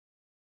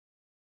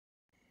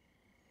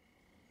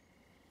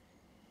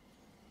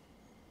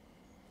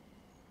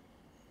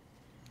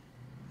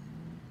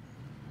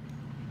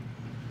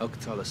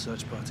Al-Qatala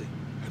search party.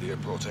 At the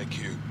airport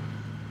AQ.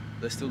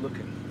 They're still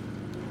looking.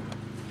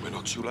 We're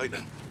not too late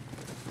then.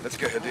 Let's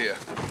get Hadir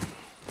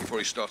before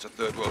he starts a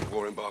third world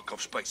war in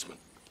Barkov's basement.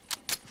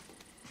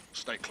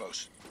 Stay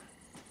close.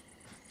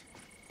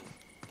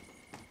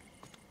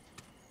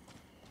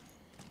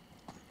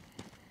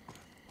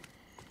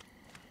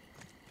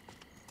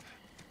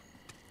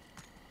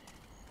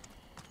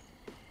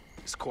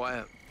 It's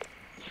quiet.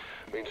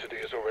 Means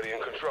Hadir's already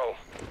in control.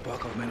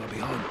 Barkov may not be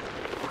home.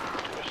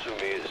 Assume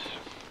he is.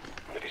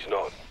 But he's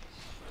not.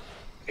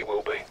 He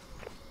will be.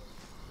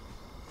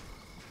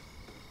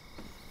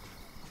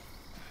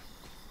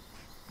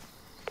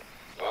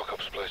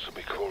 Barkov's place will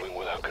be crawling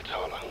without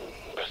Qatala.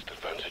 Best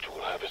advantage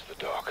we'll have is the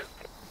dark.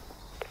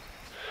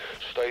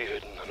 Stay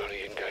hidden and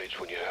only engage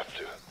when you have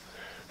to.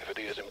 If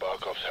Hadir's in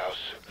Barkov's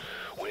house,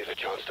 we need a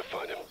chance to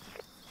find him.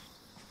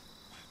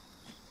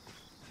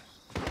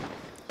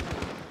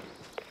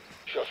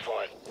 Shots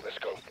fired. Let's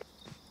go.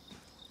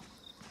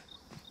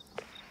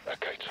 That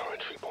gate's our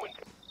entry point.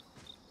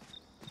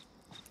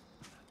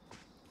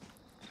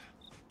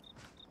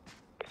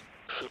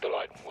 Shoot the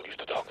light. We'll use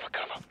the dark for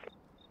cover.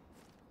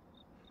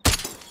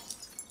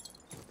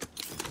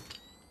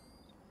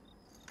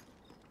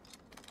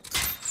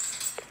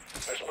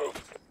 Let's move.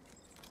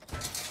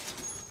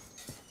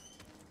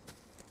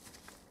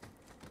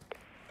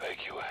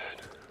 AQ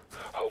ahead.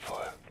 Hold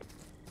fire.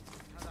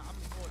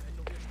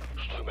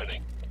 It's too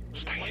many.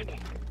 Stay hidden.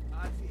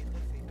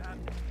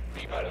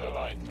 Keep out of the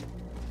light.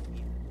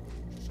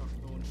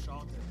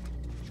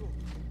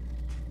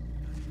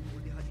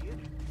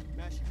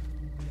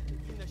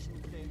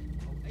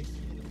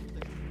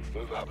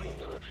 Move up.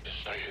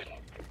 Just stay hidden.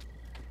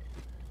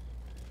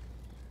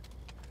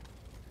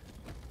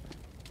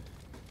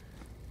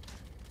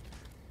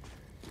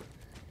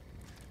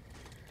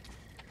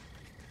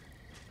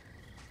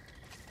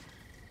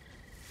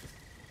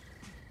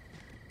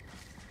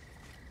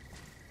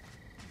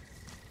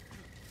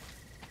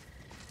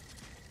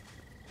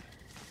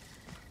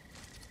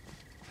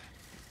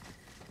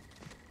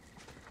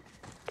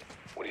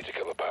 We need to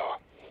kill the power.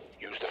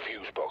 Use the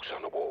fuse box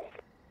on the wall.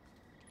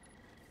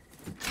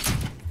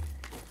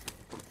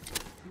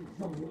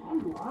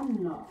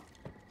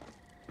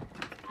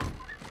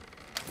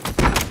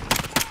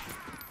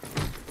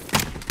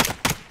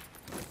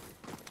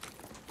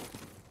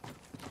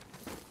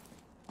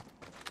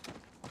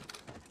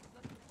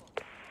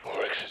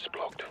 Our exit's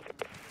blocked.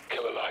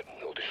 Kill a light and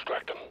it'll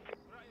distract them.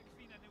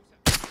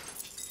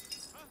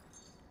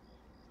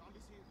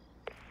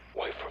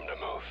 Wait for him to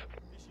move.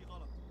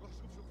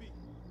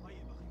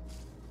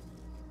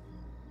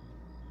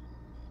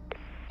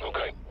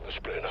 Okay, we're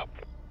splitting up.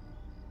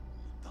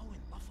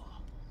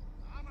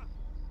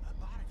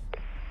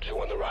 Two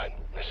on the right.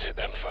 Let's hit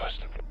them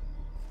first.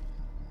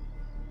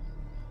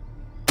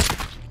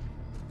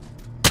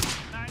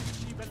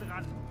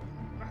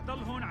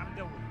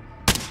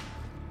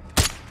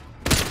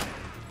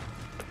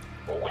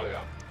 All clear.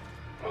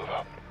 Move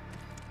up.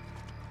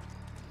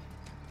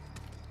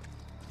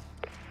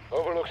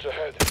 Overlooks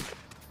ahead.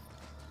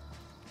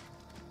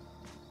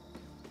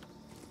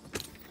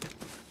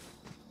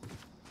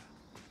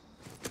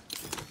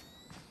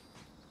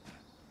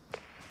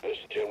 There's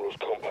the General's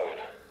compound.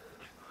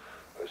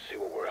 Let's see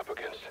what we're up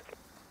against.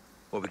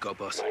 What we got,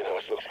 boss? Main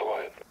house looks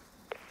quiet.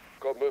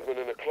 Got movement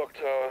in the clock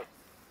tower,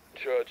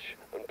 church,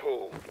 and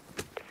pool.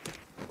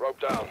 Rope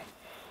down.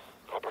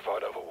 I'll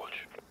provide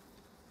overwatch.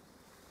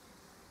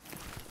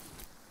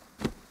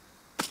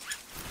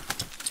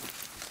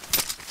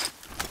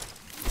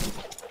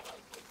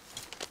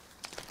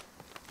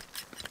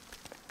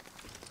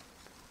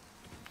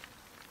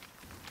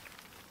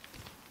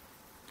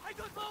 I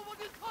don't know what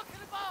you're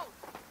talking about!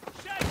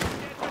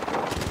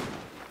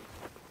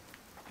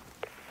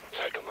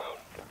 Take him out.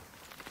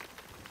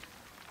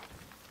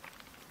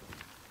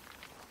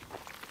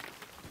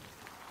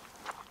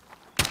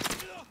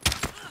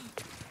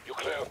 You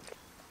clear.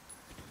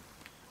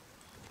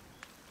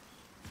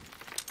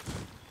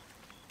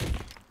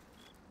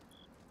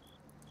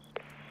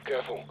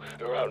 Careful,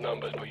 they're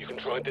outnumbered, but you can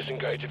try and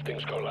disengage if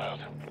things go loud.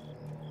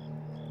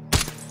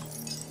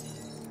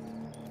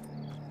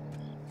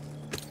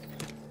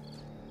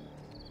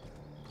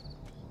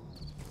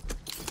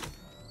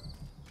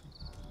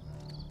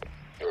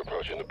 You're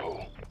approaching the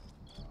pool.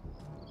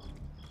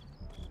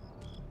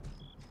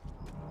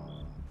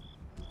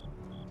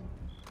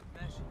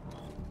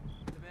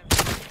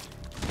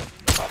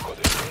 I've got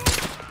this.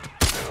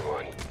 Never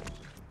mind.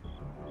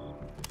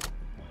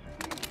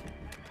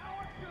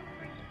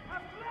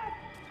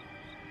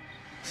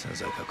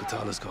 Sounds like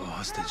Al-Qatala's got a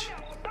hostage.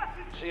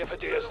 See if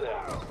Hadir's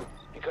there.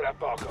 He could have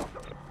Barkov.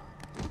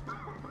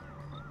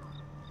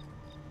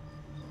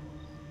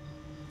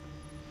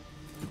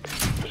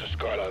 There's a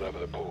skylight over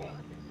the pool.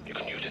 You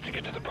can use it to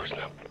get to the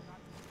personnel.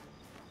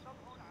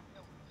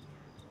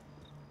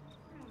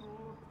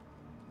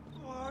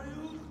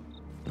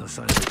 No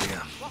sign of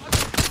Hadir.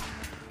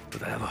 But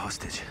they have a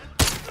hostage.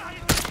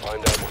 Find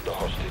out what the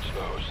hostage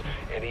knows.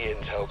 Any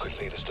intel could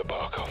lead us to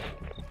Barkov.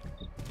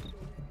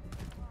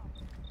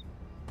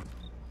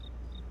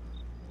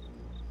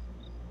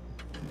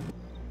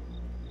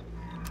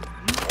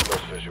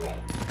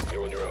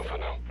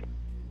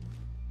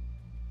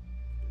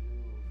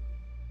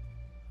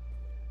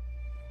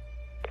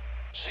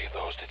 See if the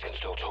hostage can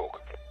still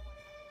talk.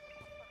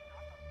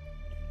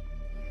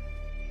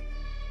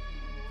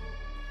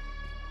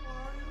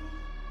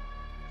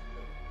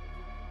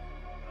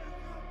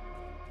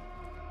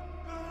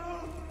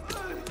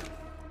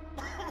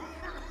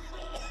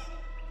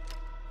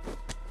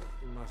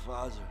 My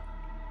father.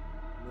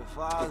 My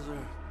father.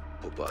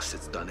 Poor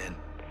bastard's done in.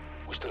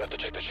 We still have to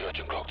check the church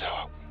and clock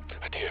tower.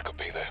 Adia could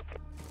be there.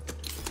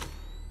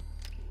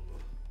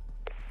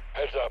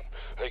 Heads up.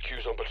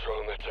 AQ's on patrol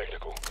and they're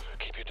technical.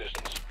 Keep your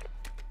distance.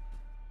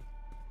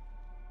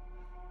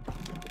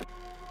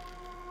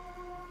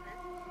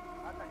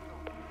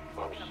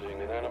 I'm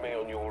seeing an enemy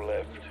on your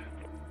left.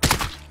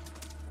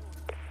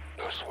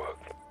 Nice work.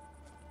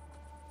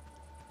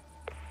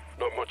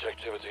 Not much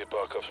activity at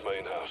Barkov's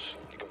main house.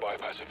 You can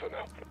bypass it for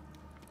now.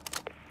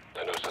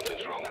 They know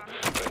something's wrong.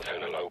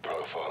 Maintain a low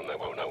profile and they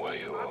won't know where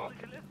you are.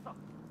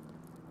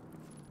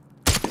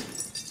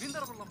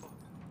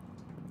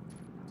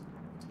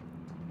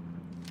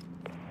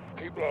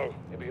 Keep low.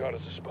 You'll be harder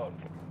to spot.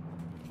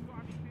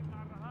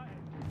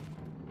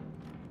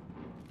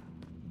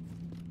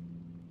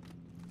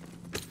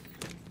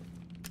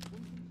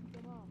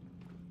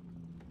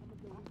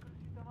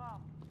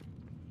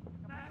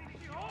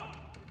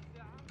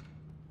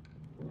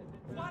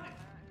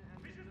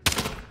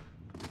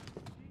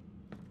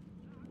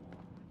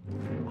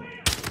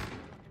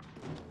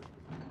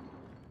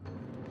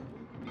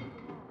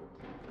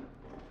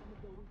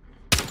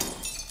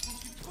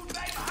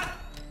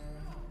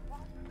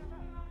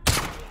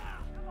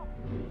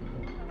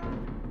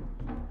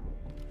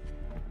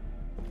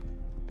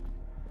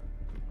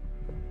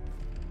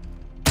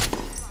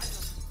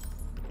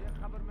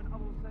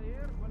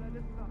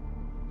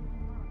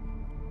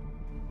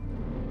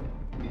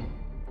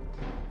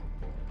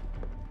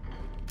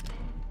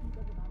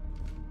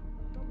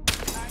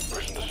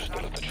 Prisoners are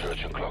still at the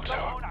church and clock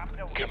tower.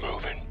 Get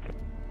moving.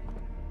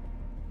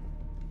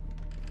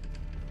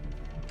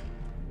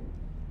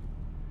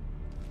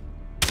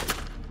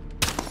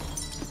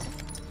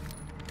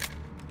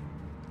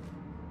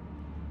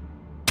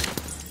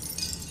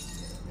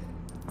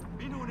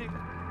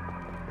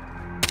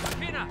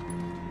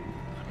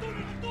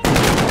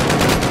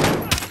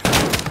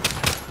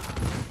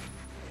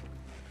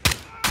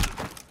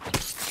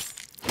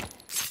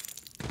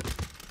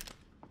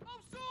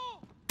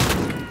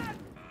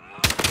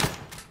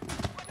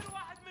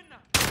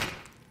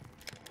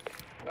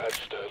 That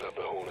stirred up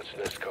the hornet's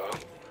nest, Carl.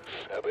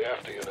 They'll be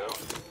after you now.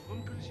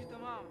 كل شيء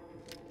تمام.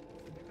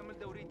 أكمل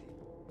دوريتي.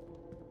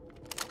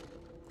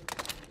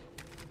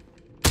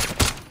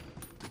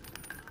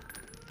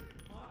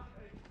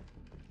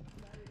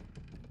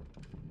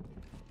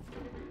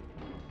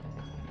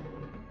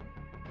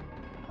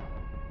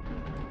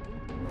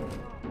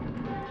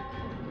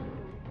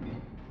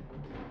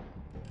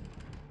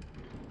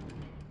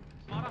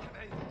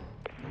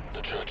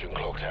 The church and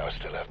clock tower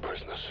still have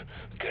prisoners.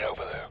 Get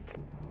over there.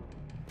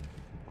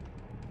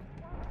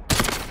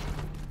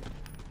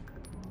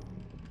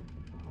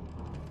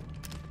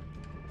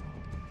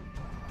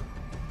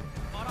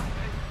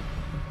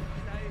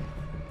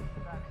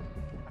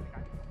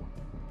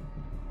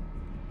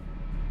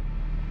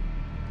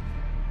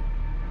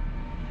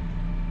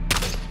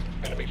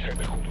 Enemy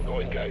technical, do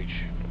not engage.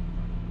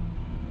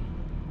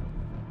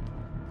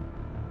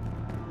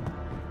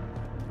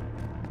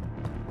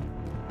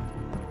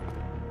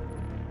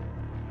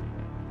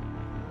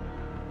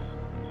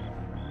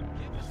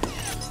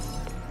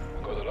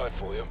 Got the light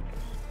for you.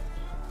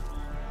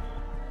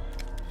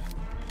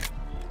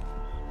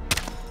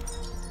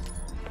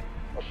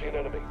 I see an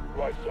enemy,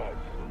 right side.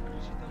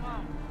 كل شيء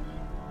تمام.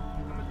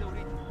 أكمل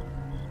دوريتي.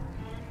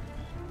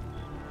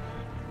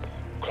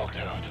 Clock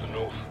tower to the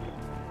north.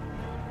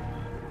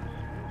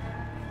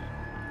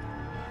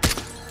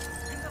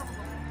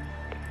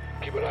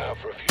 Keep an eye out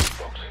for a fuse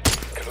box.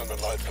 Get on the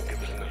lights and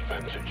give us an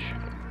advantage.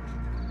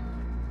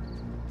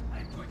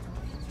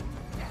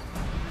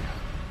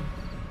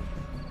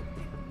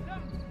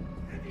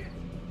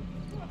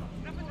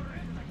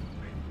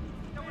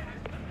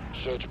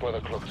 Search by the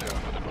clock tower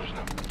for the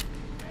prisoner.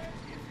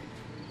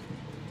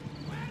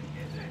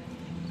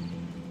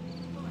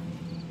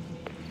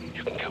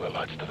 You can kill the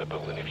lights to the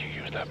building if you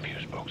use that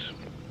fuse box.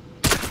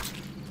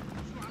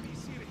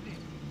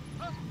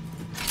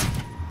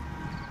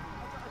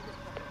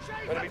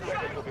 Enemy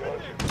technical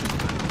behind you.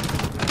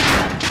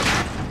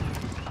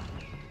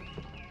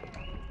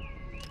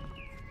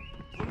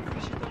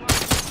 كل شيء تمام.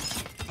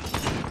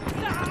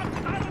 الساحة عم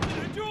تتعرض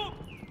للهجوم.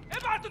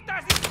 ابعتوا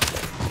التعزيز.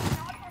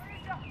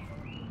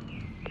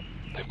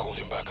 They've called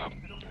him back up.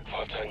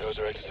 5 tangos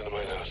are exiting the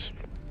main house.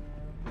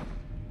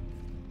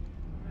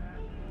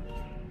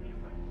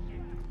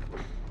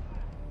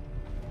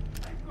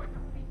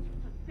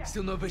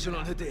 Still no visual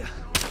on Hadia.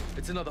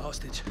 It's another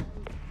hostage.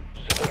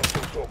 Sit down,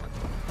 still talk.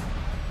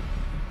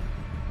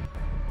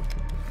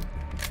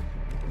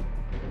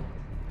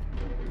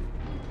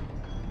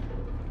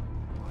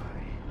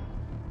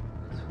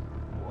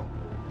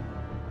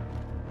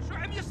 شو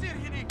عم يصير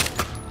هنيك؟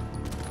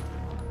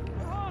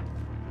 هون.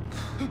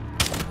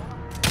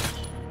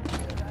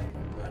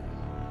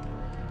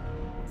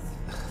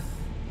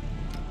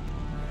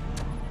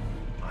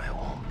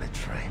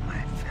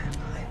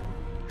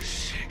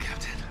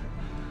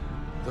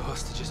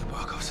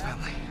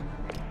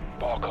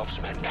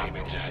 Barkov's men came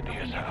into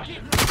Hadia's house.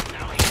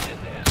 Now he's in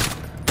there.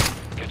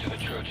 Get to the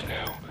church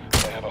now.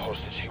 They have a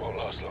hostage. He won't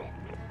last long.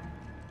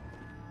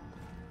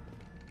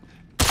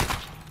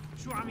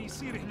 شو عم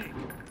يصير هناك؟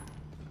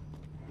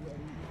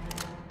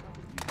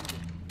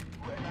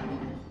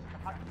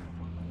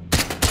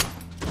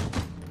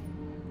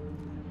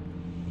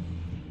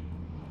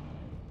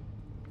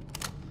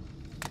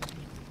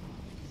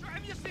 شو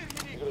عم يصير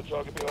هناك؟ You got a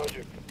target behind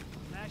you.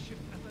 ما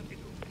شفت أثر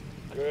إله.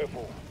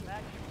 Careful.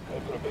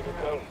 They've got a bigger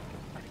gun.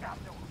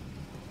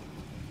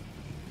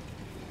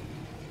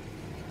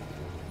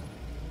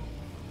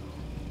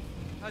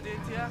 هادي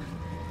انت يا اخي.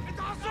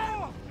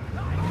 اتعصوا!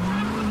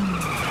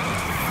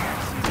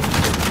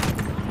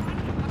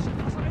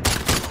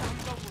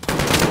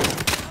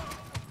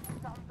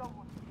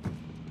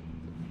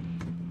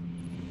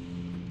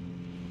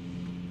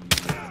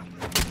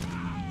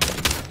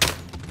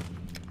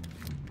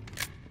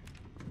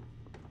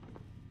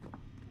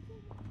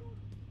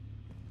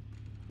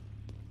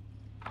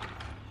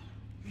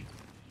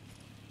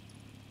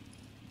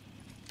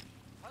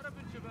 هرب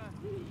الجبان.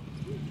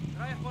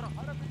 رايح ورا.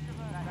 هرب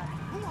الجبان.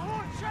 هو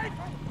هون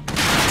شايفه.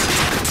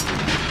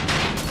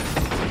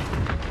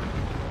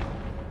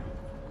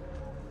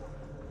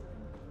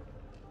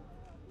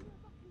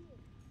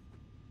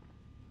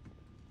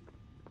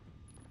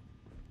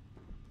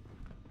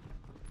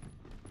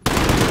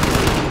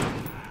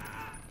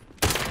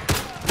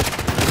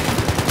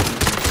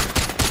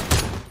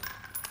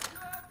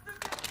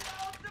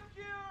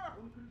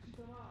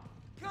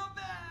 Come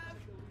back!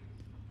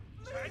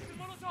 شعلت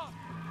المولوتوف.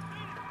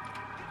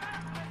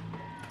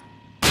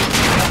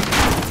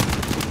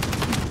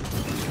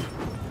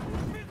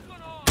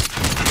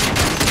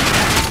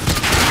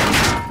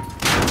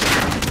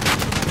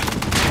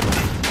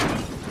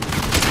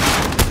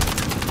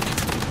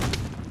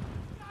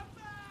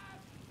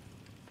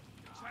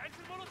 شعلت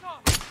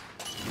المولوتوف.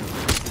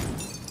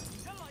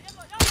 يلا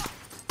يلا يلا.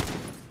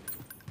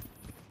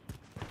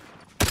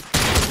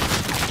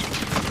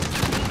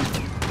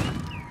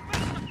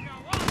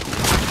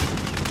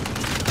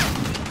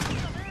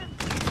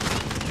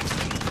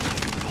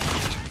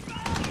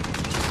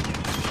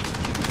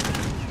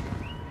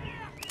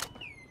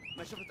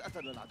 ما شفت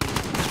اثر للعدو.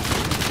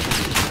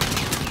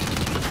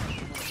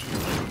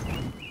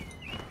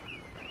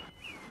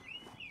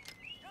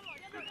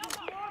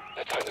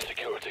 They're tightening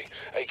security.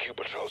 AQ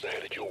patrols are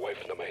headed your way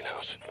from the main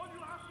house.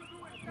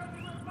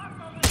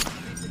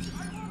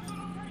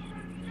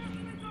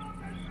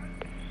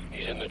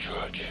 He's in the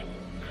church.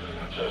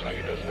 Sounds like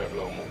he doesn't have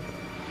long.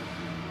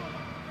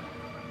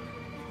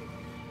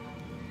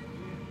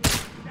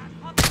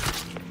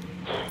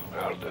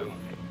 I'll do.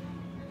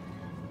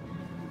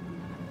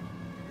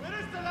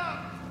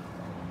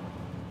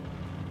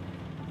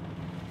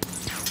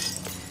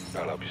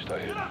 I'll help you stay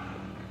here.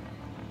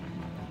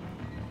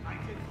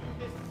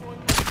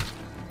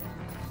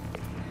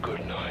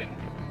 Good night.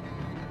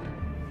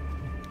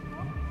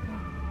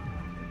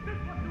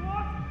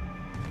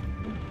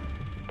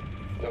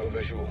 No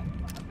visual.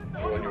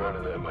 You're on your own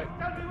in there, mate.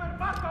 Tell me where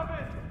Barkov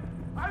is!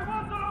 I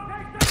want the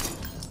location!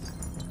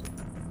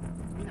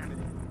 مين عمل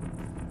ايه؟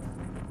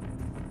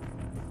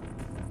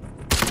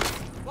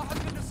 واحد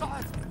مني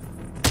صعد!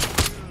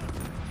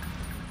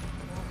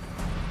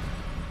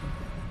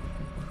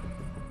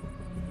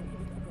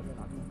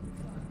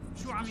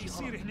 شو عم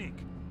يصير هناك؟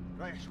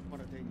 رايح شوف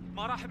مرة تانية.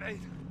 ما راح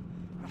بعيد.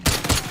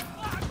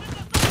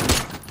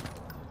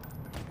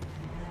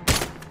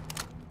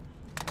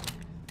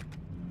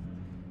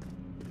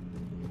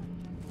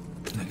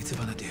 Negative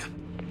on Hadia.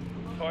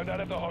 Find out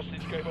if the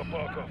hostage gave up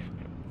Barkov.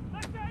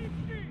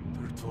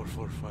 Third floor,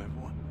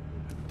 451.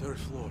 Third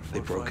floor, 451. They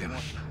broke him.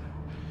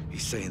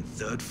 He's saying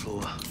third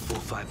floor,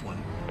 451.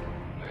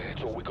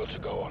 It's all we got to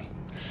go on.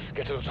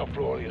 Get to the top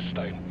floor of the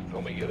estate.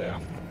 I'll meet you there.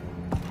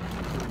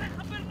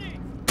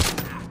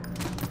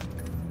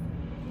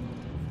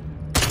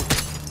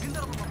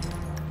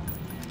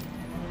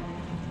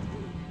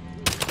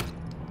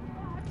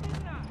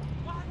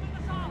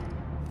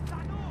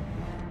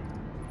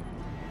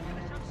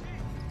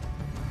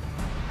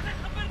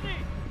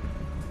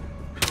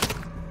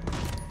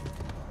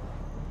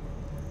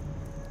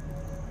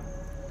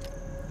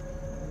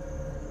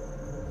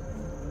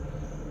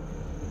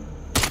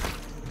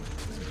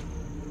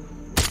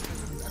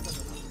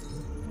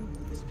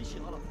 بس في شي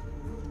غلط.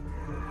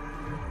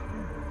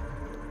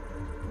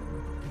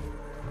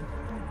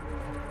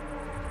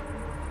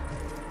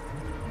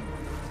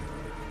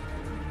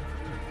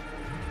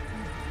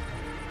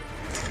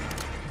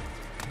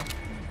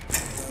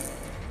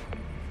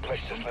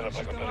 Place just lit up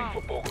like a bloody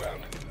football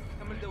ground.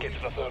 Get to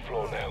the third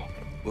floor now.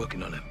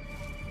 Working on him.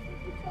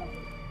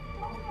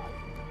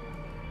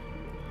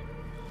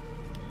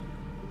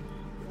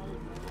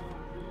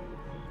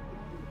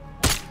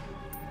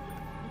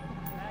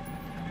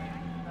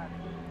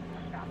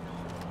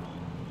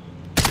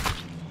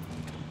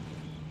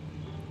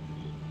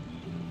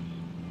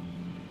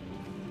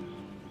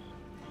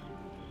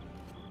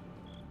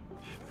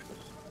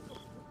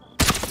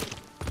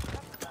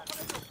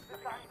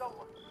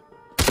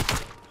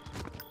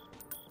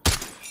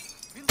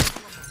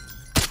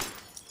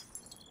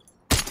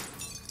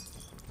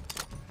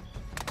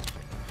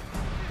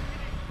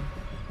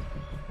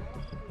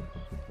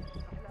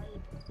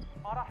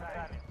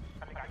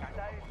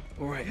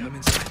 right, I'm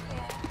inside.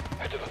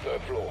 Head to the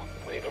 3rd floor.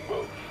 We need to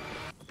move.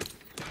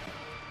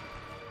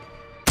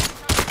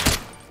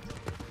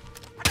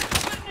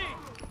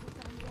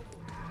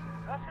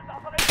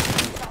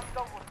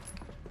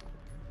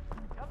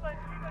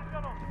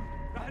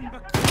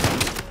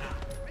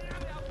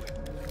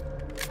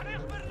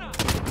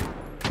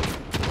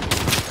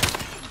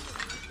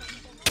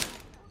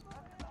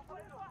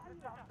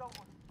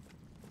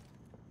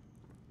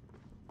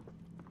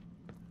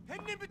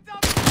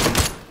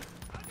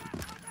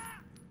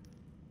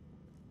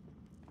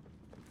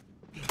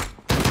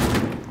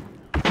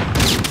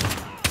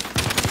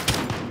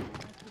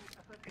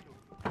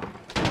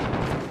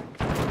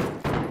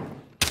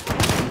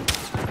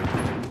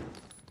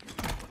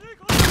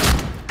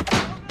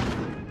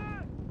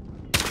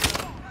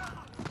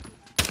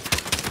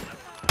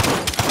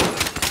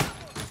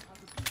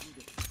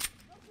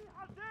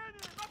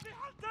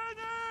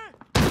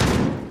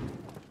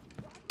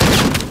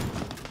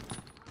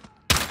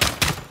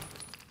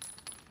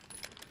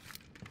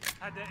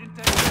 هذا انت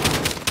حتى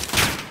اسكت.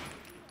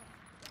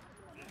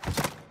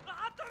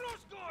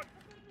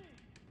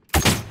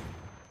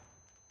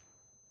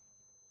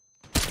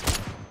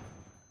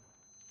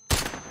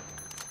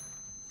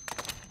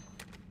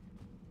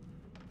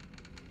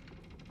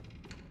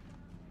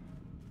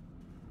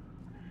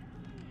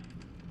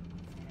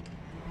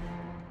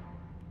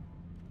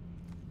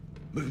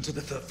 Moving to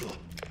the 3rd floor.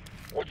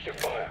 Watch your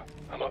fire.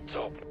 I'm up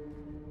top.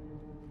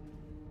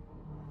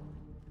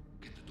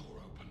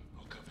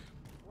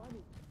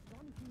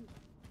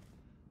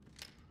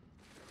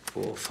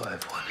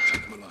 451.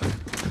 Take him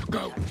alive.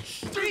 Go.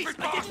 Stupid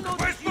bastard!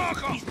 Where's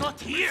Markov? He's not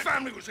here. His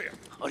family was here.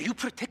 Are you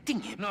protecting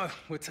him? No,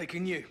 we're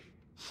taking you.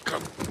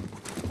 Come.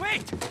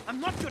 Wait! I'm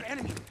not your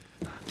enemy.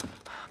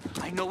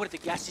 I know where the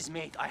gas is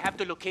made. I have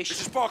the location.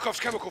 This is Barkov's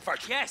chemical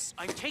factory. Yes,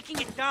 I'm taking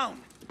it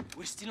down.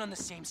 We're still on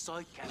the same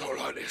side, Captain. Not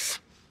like this.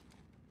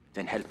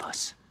 Then help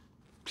us.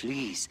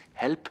 Please,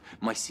 help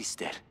my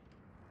sister.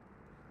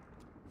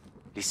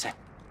 Listen.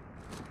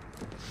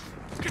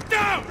 Get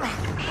down!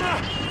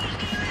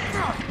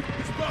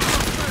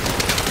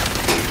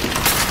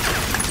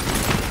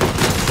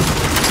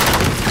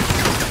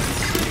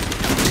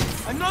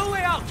 I'm no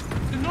way out!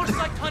 The north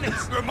side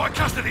tunnels! You're in my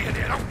custody in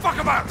here. Don't fuck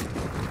about!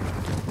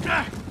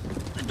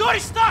 The door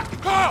is stuck!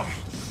 Carl!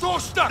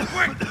 Door's stuck!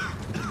 Quick!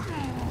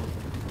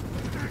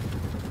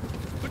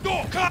 The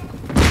door! Cut!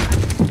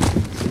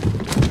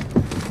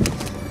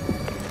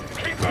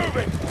 Keep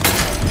moving!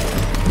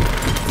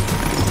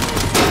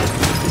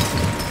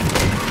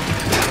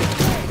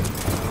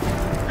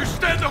 You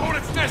stand the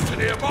hornet's nest in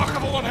here.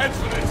 Barkov will want heads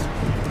for this.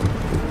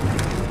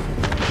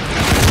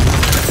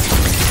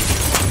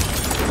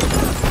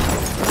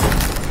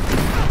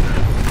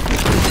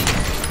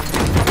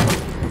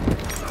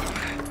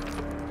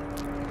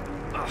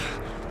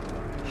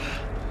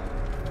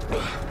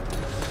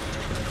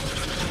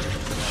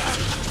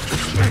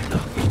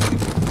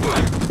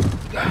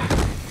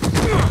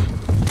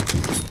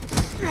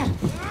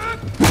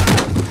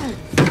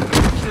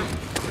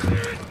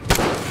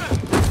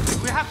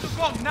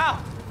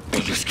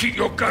 Just keep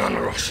your gun on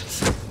the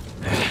Russians.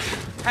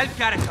 Help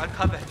Garrett, I'll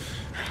cover.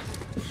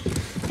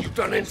 You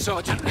done in,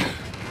 Sergeant?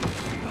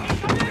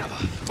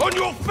 On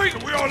your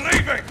feet, we are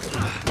leaving!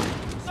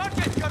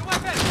 Sergeant, your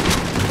weapon!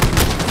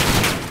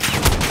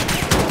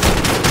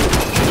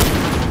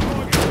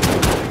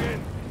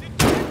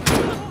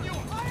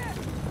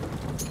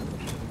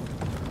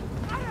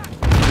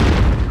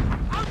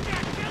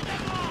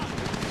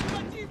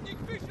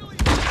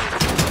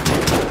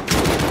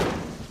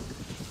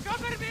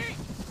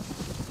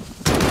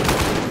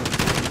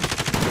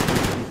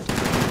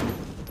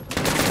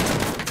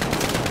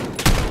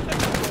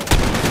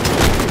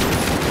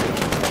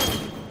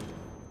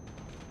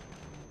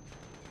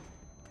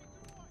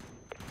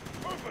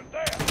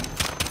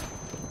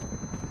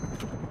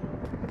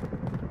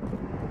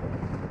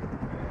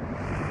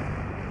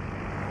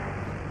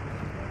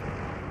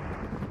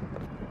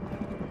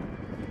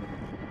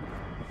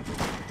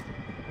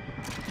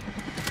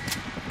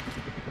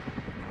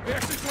 The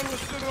exit tunnel is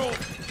to the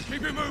north.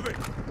 Keep it moving.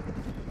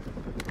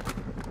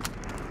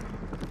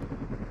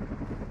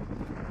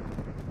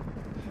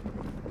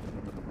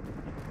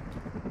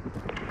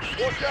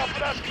 Watch out for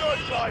that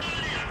searchlight!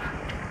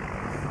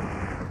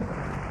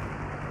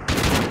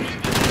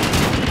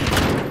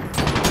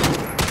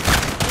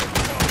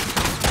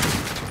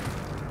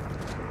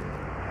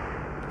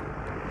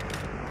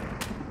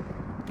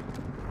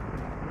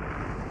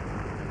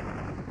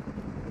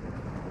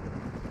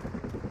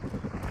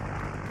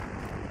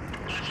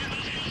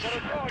 Got a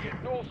target,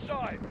 north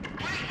side.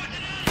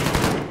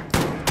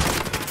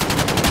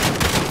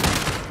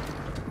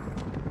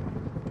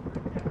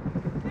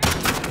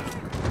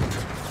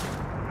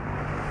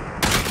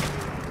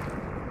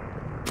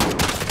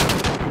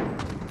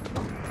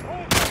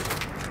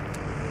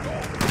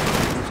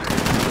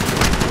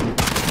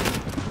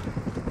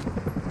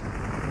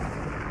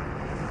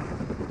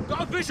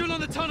 Got a visual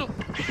on the tunnel!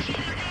 Missiles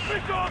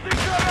incoming!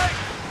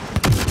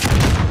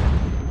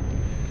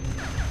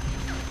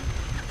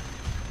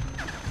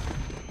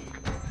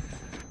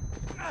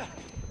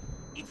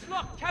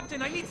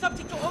 Captain, I need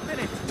something to open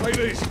it! Take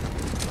these!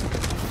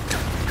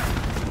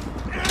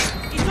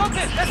 It's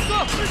open! Let's go!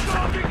 Let's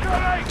go!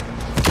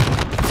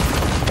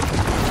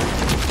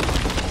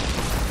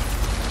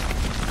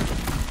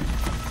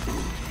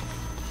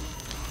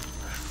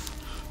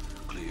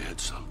 Clear your head,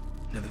 son.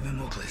 Never been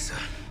more clear, sir.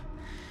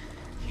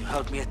 You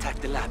helped me attack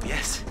the lab,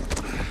 yes?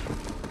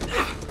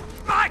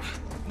 Mike!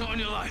 Not on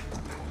your life.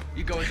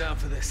 You're going down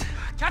for this.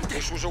 Captain!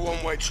 This was a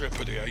one-way trip,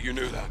 Padilla. You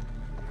knew that.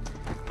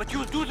 But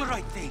you'll do the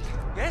right thing,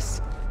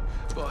 yes?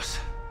 Boss,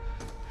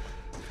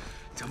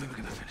 tell me we're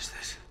gonna finish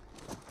this.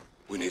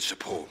 We need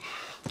support.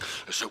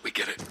 Let's hope we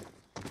get it.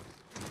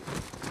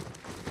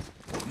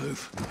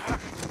 Move.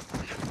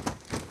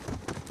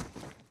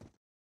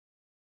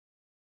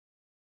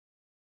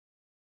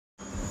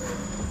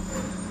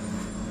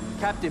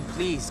 Captain,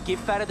 please, give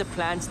Farah the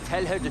plans,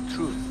 tell her the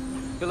truth.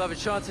 You'll have a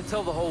chance to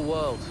tell the whole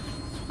world.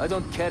 I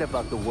don't care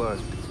about the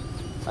world.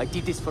 I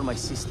did this for my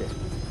sister.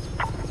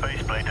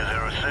 Baseplate to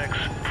 06.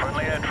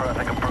 Friendly air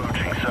traffic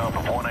approaching south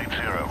of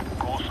 180.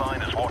 Call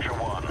sign is Watcher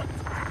 1.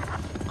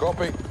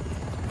 Copy.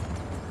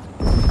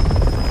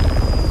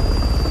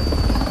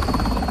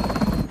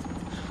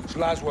 It's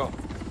Laswell.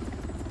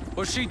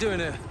 What's she doing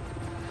here?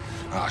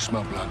 I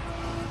smell blood.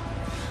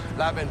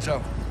 Lab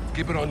intel.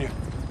 Keep it on you.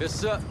 Yes,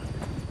 sir.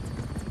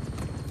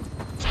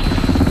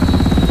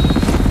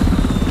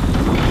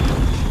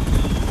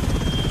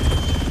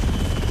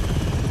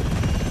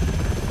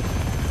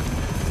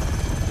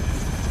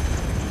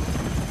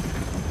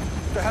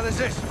 What the hell is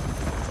this?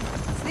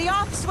 It's the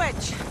off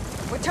switch.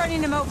 We're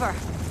turning him over.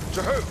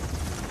 To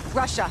who?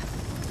 Russia.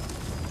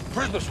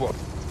 Prisoner swap.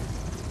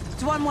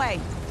 It's one way.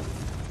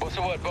 What's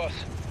the word, boss?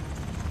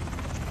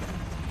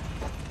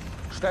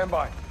 Stand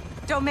by.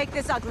 Don't make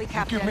this ugly,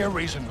 Captain. Give me a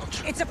reason not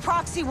to. It's a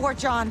proxy war,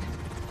 John.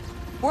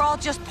 We're all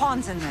just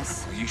pawns in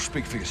this. You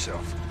speak for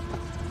yourself.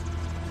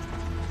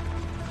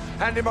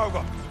 Hand him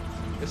over.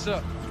 Yes,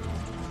 sir.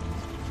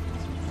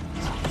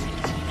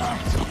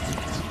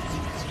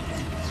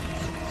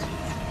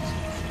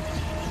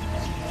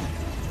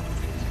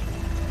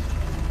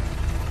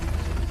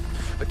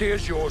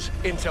 Idea's yours,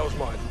 intel's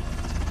mine.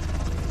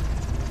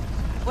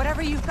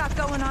 Whatever you've got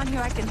going on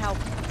here, I can help.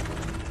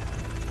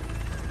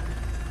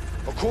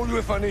 I'll call you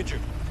if I need you.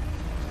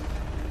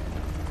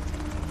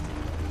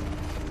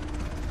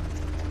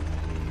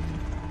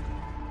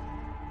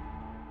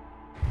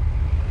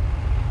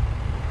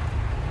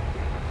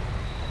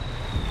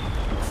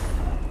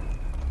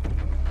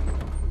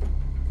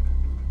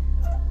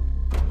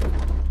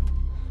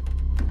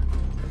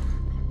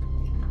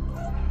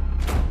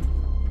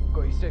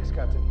 Got E6,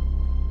 Captain.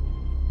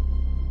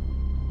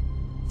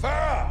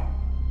 Farah!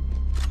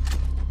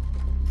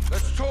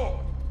 Let's talk.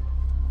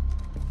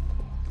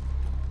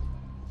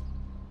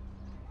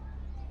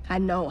 I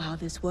know how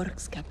this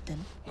works,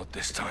 Captain. Not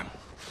this time.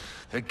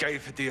 They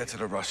gave Hadir to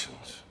the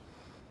Russians.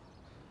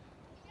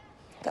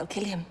 They'll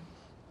kill him.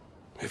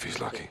 If he's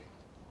lucky.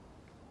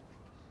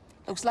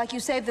 Looks like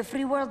you saved the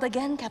free world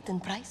again, Captain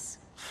Price.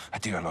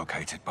 Hadir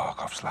located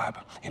Barkov's lab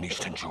in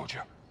eastern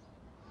Georgia.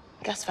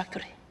 Gas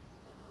factory.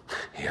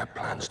 He had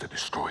plans to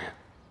destroy it.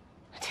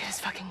 It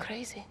is fucking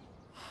crazy.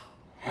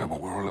 Yeah,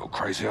 but we're a little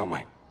crazy, aren't we?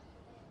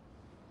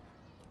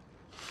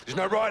 Isn't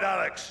that right,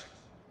 Alex?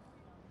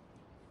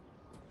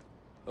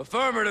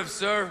 Affirmative,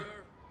 sir.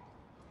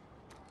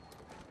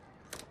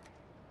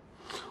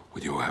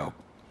 With your help,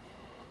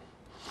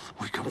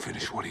 we can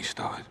finish what he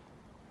started.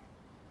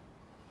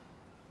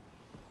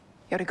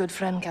 You're a good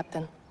friend,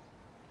 Captain.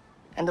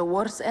 And the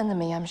worst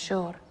enemy, I'm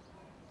sure.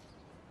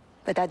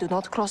 But I do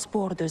not cross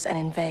borders and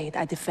invade.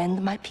 I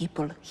defend my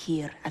people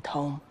here at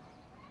home.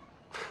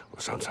 Well,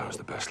 sometimes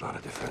the best line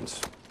of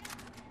defense.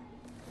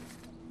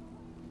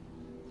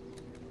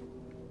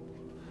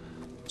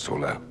 It's all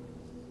there.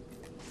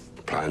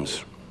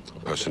 Plans,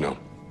 personnel.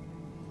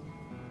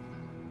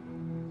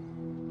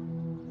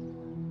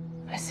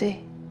 I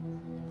see.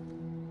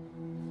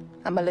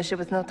 A militia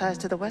with no ties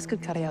to the West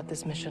could carry out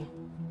this mission.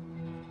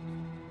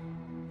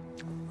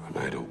 And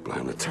they'd all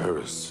blame the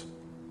terrorists,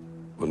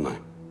 wouldn't they?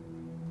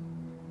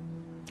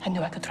 I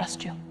knew I could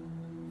trust you.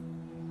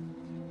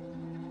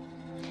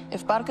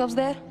 If Barkov's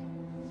there,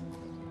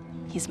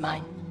 he's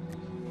mine.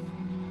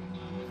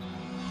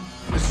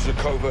 This is a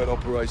covert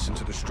operation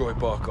to destroy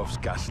Barkov's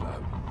gas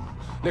lab.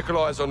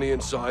 Nikolai's on the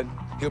inside.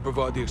 He'll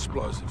provide the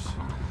explosives.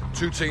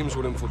 2 teams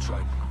will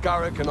infiltrate.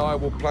 Garrick and I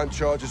will plant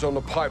charges on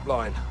the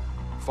pipeline.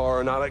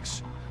 Farah and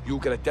Alex, you'll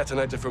get a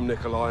detonator from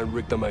Nikolai and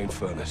rig the main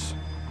furnace.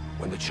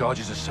 When the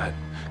charges are set,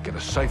 get a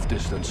safe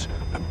distance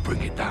and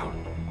bring it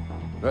down.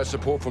 That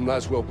support from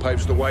Laswell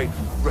paves the way.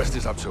 Rest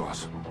is up to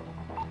us.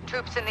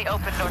 Troops in the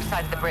open north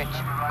side of the bridge.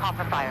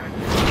 Copper fire.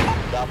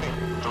 Copy.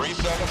 3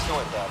 seconds to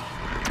inbound.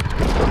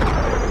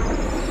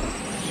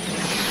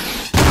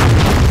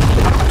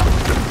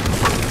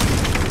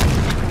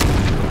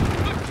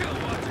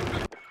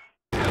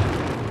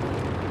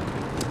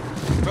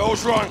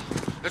 Bell's rung.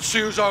 Let's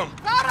see who's on.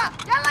 Laura!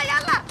 Yalla,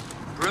 yalla!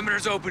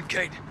 Perimeter's open,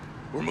 Kate.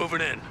 We're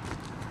moving in.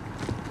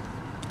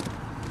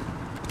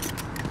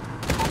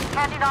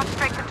 Handing off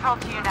straight control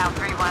to you now,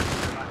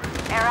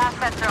 3-1. Air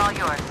assets are all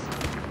yours.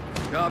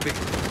 Copy.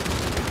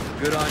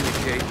 Good on you,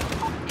 Kate.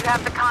 You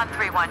have the Con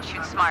 3-1.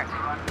 Shoot smart.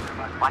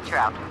 Watch her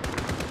out.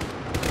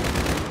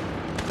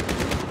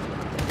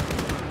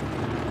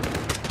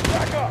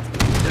 Back up!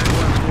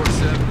 Jaguar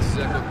 47, this is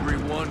Echo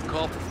 3-1.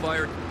 Call for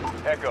fire.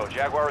 Echo,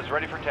 Jaguar is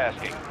ready for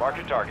tasking. Mark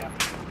your target.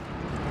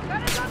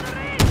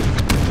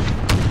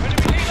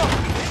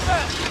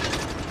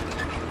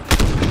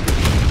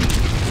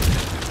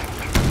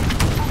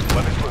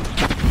 Weapons loose.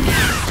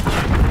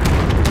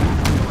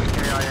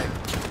 KIA.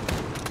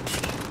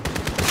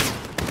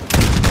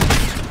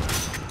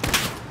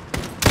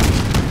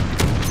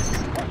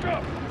 Push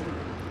up!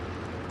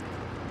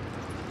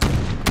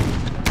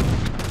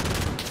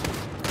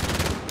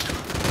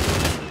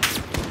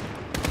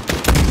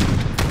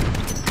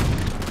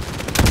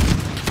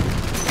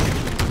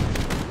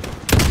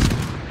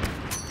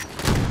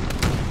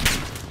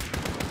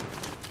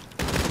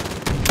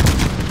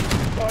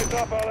 Lights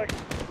up, Alex.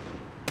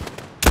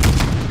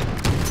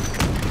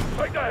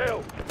 Take the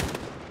hill.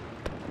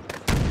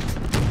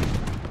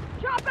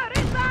 Chopper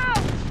is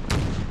out!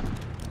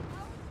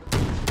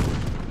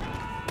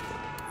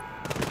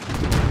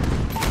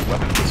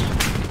 Weapons loose.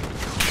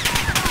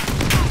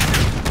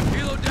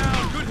 Kilo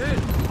down, good hit.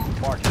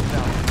 Mark it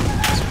down.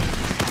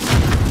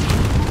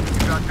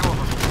 You got two of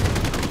them.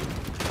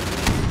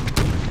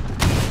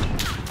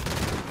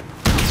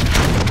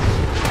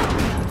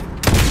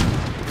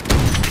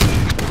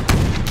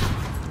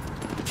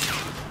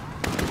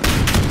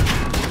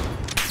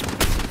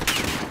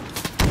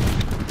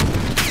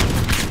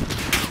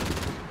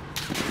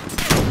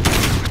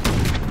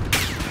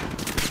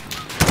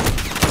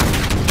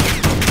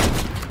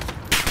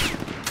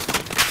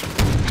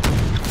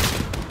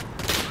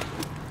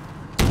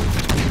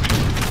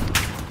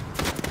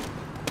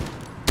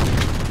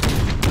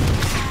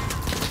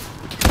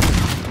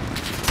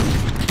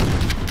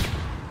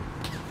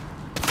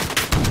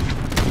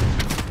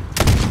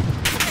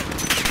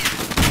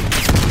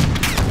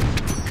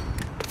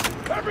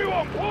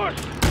 Everyone push!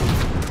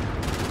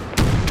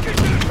 Get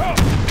to the top!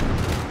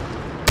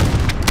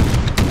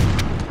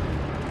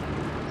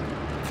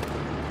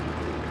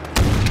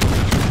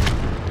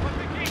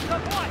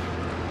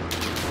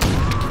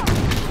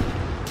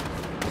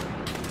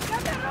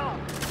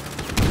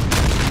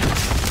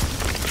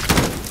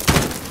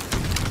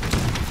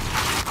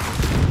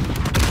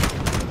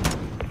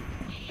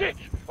 Shit!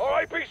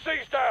 Our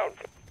APC's down!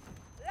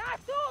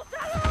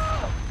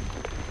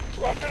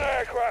 Russian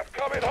aircraft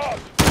coming hot!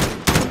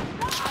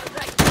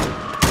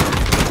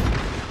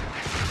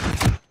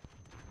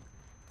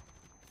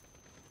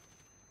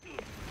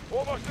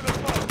 Almost to the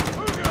top!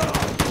 Move it up!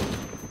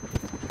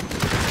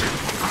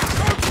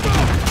 Don't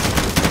stop!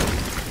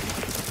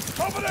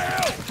 Top of the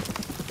hill!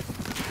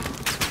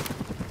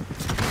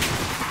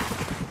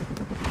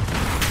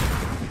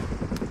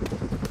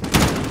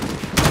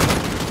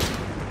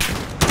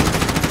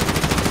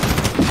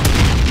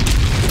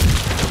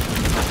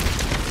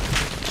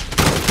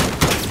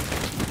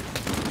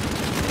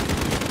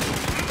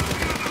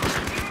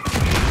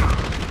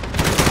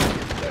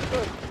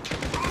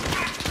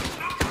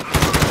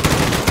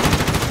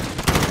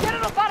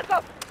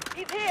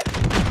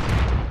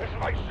 Let's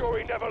make sure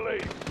he never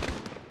leaves.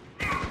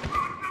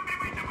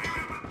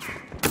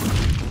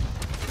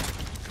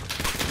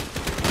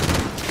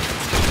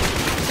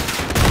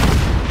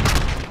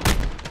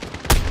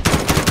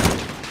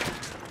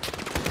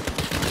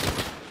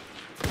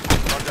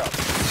 Fuck up.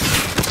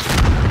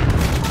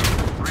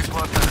 3+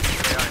 minutes,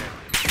 KIA.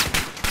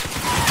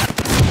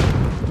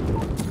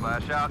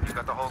 Flash out, you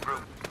got the whole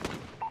group.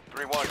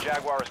 3-1,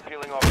 Jaguar is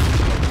peeling off.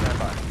 Stand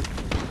by.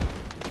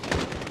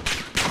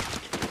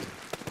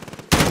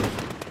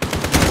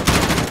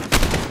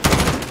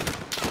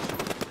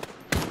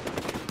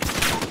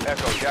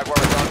 Echo, Jaguar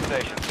is on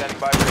station, standing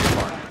by for your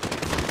mark.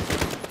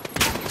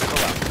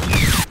 Missile out.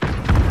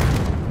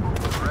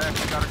 Rex,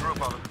 got a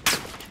group of them.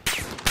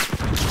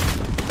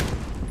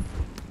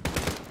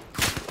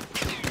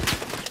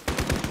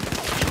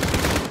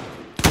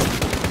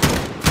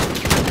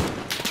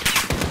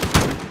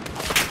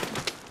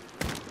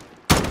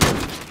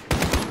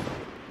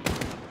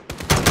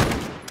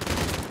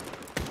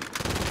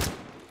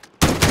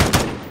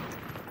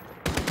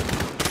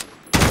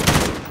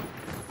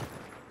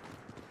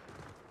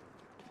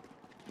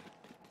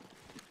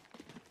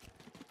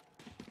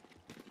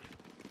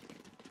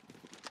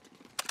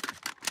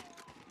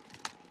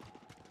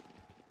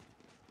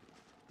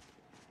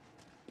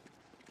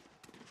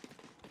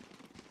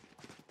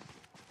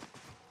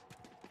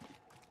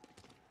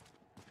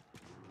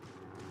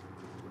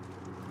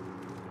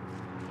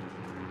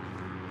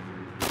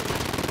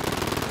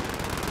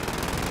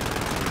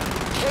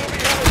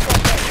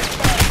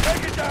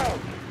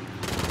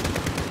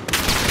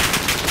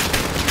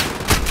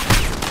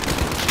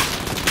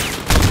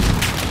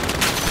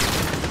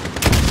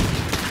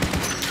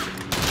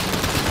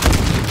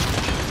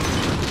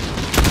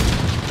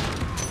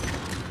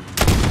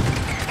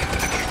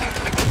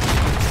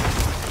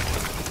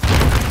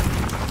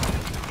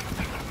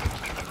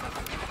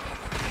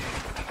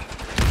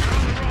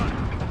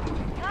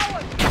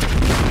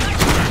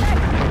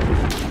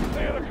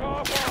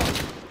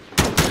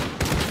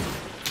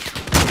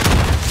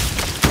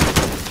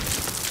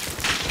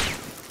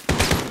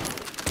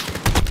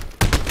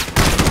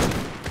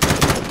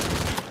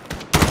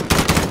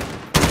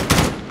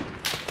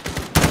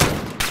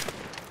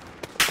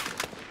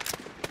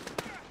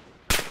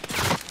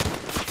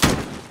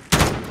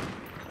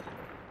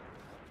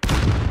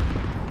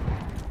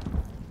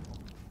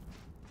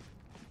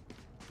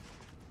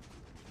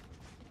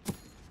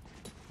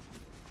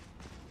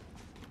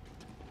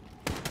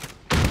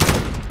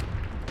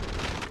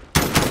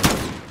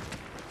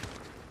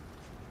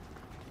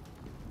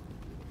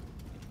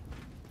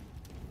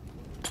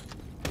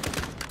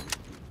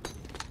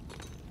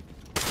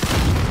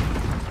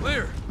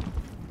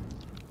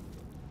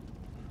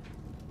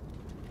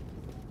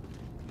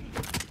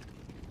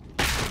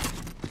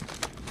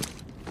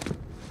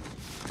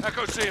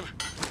 Echo team,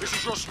 this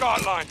is your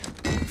start line.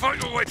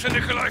 Fight your way to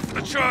Nikolai for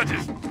the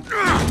charges.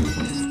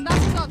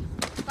 That's done.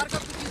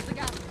 Barkov could use the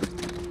gas.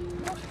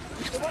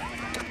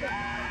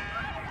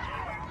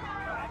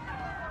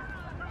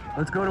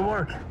 Let's go to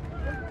work.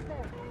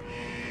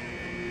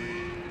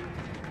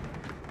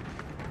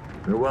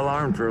 They're well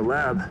armed for a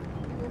lab.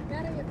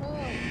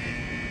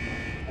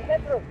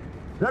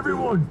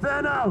 Everyone,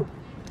 fan out!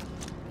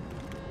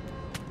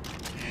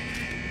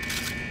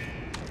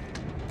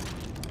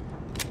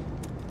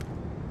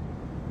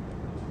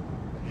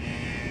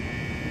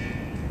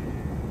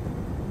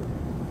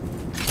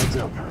 Heads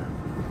up.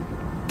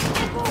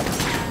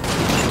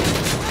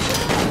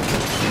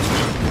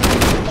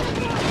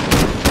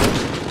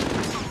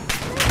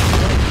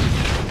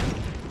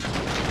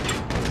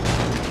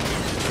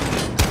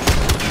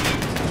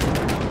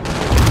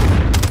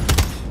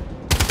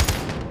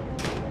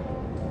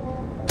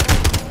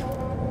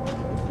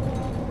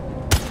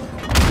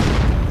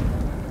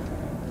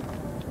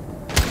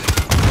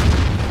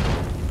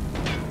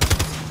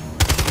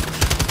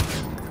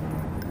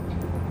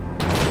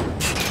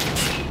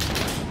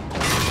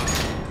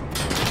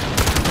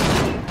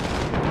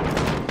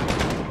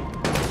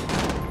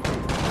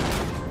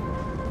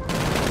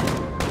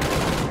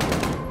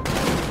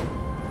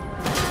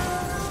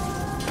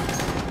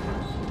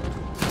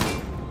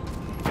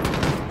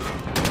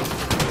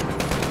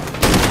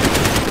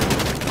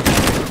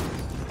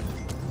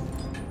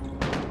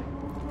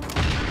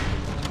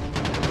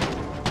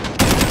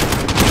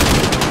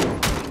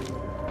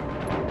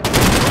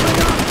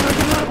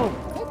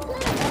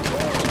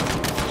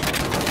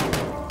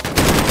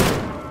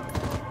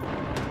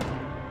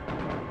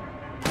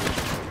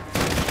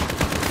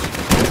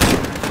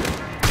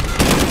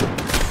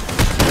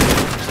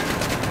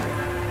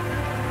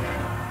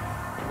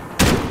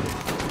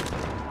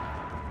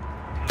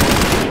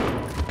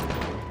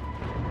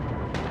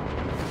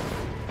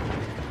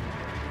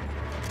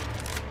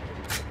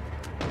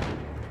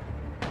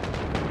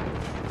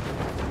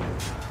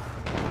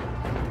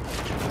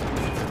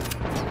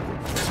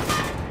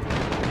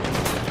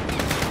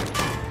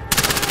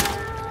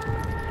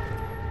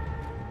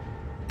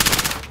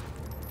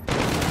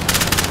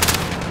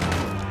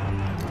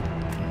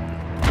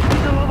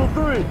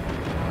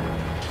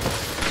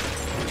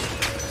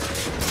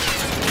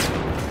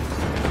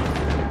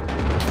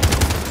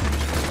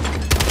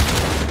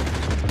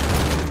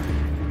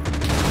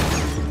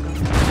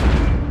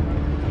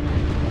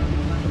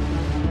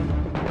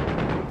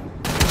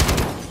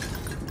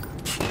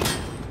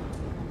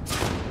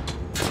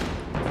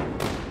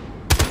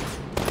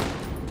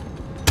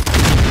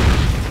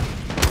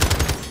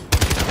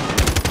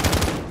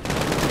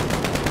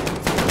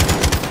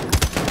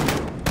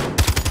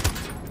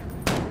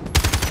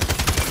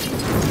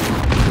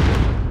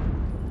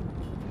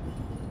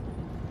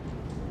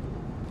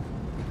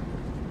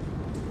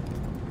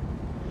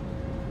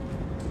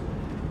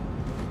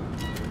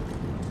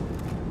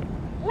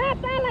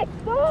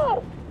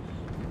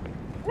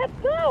 Let's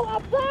go!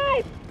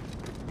 Outside!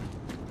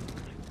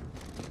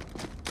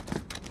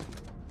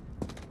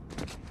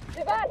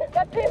 Ivan,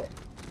 that's him!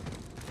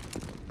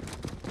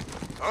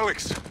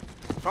 Alex!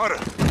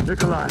 Farah!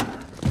 Nikolai!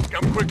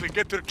 Come quickly,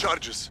 get their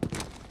charges.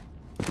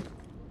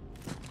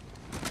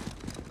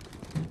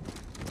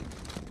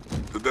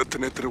 The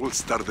detonator will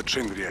start the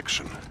chain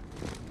reaction.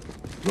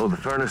 Load the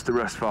furnace, the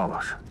rest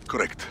follows.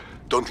 Correct.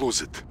 Don't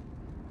lose it.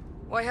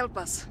 Why help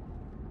us?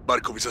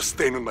 Barkov is a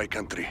stain on my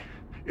country.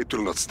 It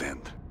will not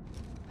stand.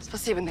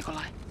 Спасибо,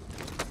 Nikolai.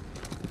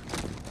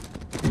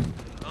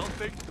 I'll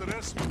take the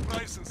rest with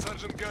Price and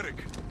Sergeant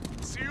Garrick.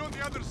 See you on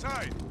the other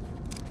side.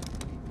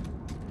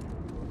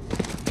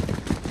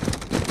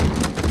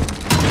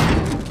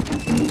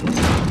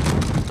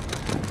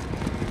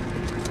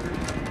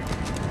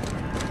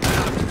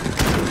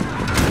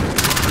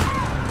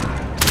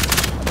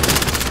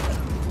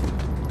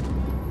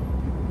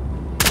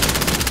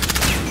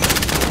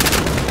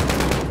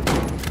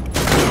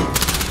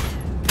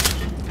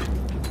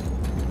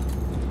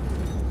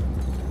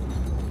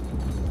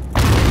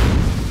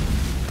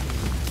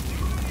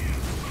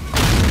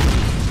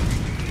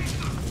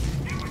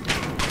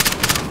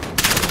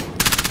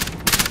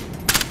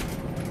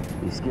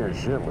 He's scared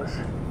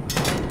shitless.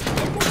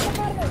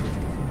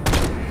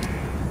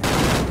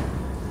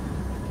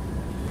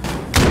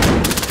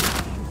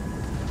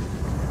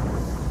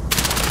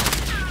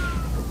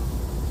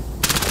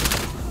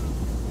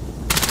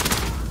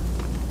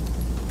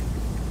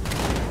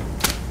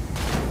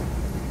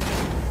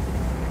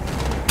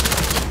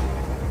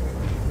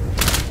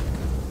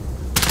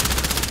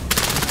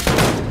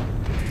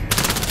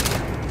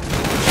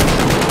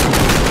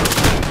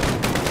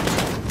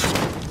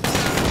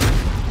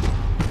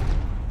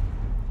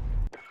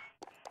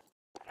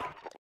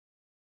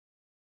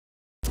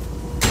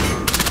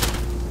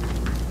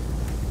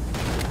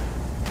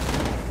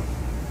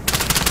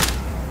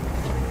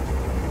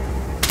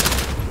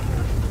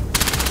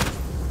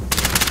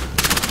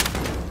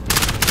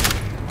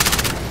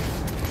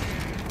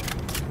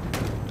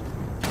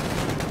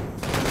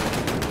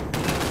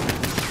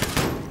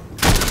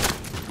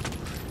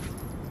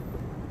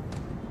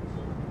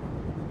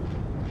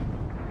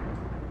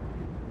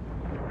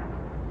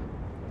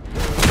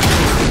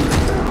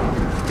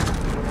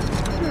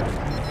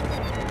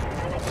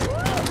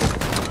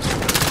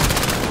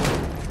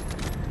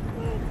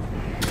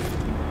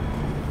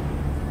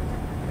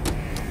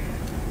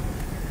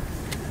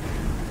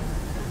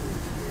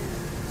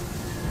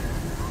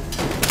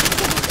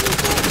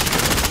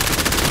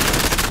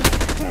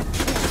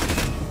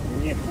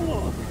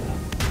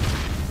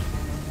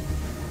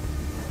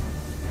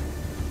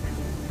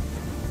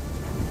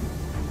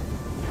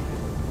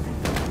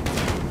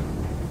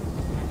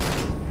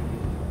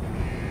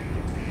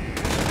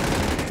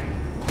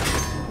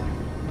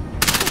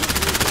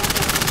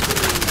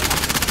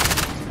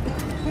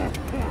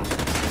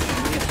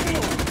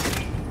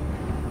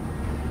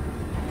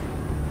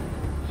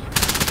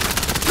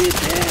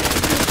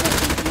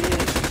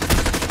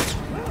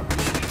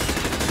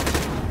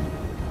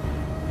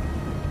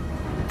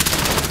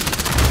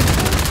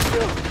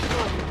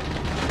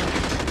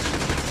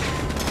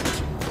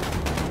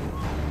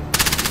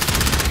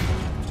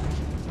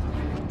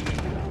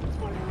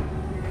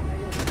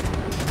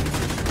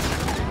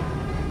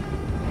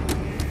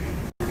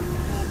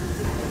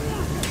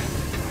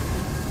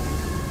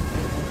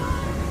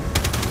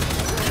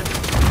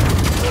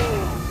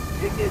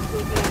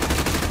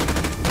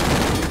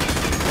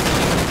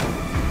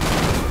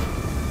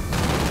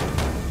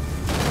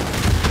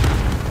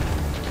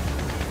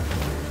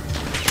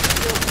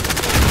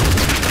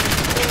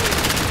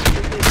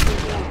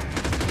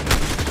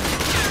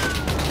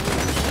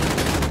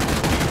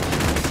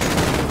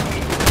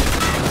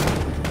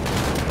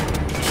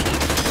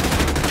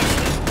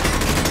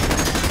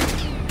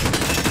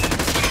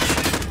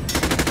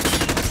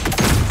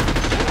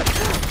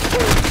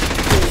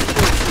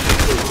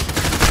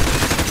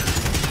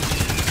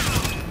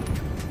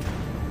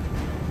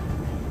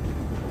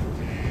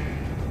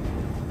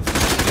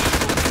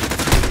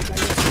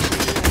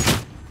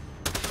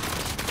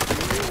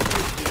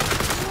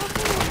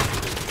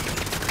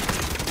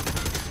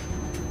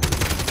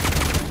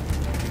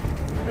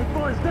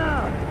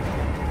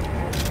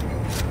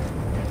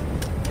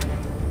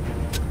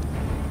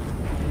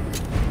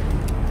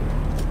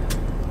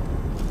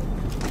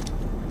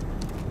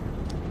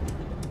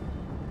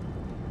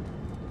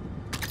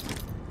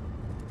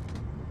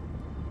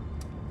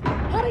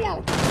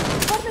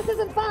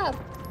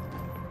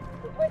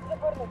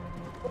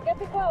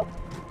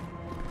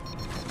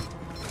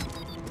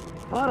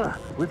 Farah,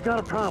 we've got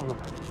a problem.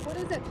 What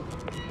is it?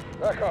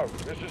 Echo,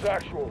 this is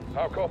Actual.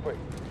 How copy?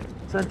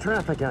 Send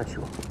traffic,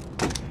 Actual.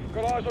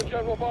 Got eyes on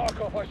General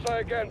Barkov. I say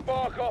again,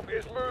 Barkov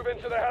is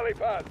moving to the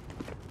helipad.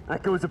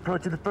 Echo is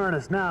approaching the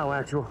furnace now,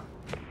 Actual.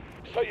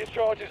 Set your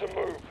charges and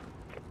move.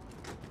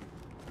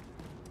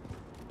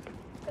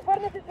 The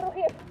furnace is through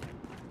here.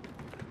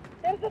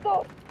 There's the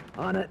door.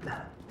 On it.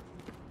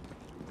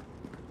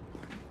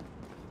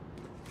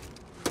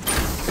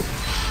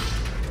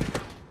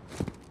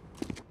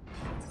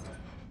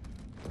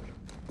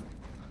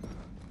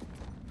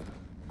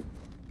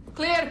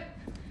 Clear!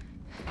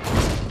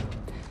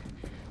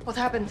 What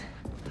happened?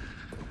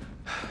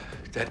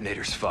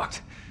 Detonator's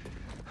fucked.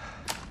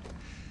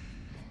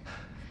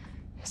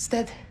 It's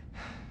dead.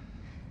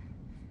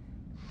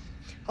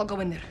 I'll go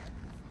in there.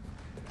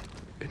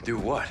 And do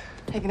what?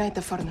 Ignite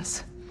the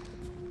furnace.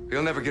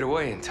 You'll never get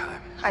away in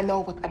time. I know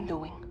what I'm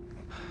doing.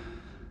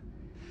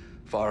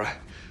 Farah,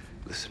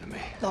 listen to me.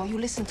 No, you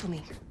listen to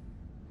me.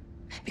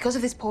 Because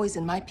of this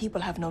poison, my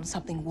people have known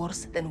something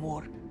worse than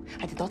war.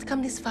 I did not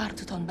come this far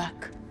to turn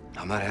back.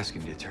 I'm not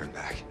asking you to turn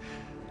back.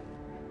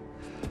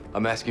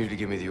 I'm asking you to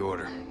give me the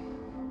order.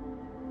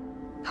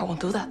 I won't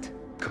do that.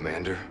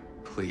 Commander,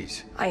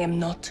 please. I am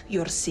not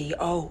your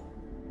CO.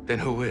 Then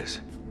who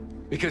is?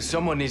 Because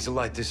someone needs to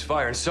light this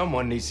fire and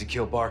someone needs to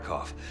kill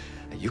Barkov.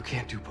 And you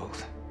can't do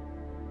both.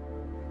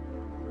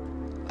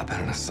 I've been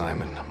an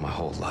assignment my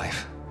whole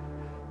life.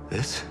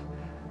 This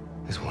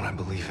is what I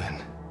believe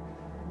in.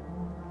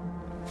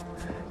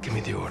 Give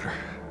me the order.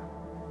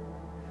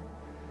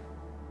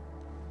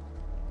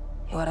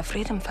 You are a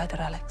freedom fighter,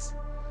 Alex.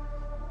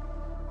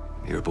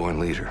 You're a born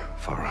leader,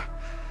 Farah.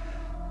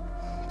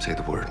 Say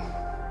the word.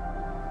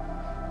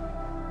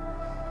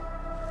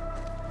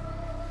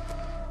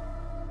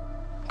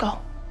 Go.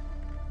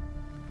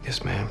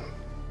 Yes, ma'am.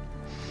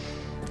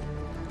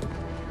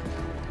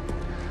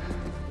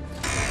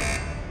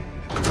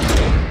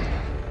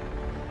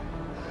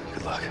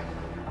 Good luck.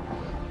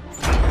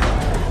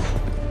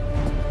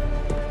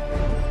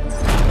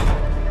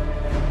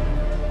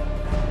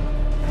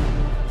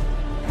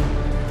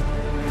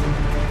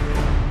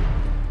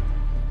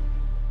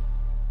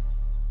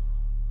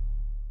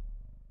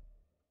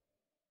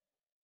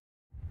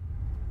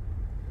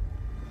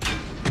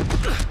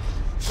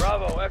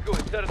 Bravo, Echo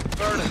is set at the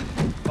furnace.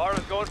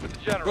 Farah's going for the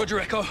general. Roger,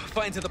 Echo.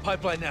 Fighting to the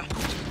pipeline now.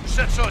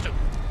 Set, Sergeant.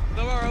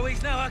 No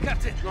ROEs now, huh,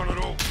 Captain? Not at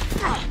all.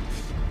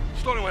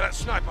 Starting with that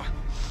sniper.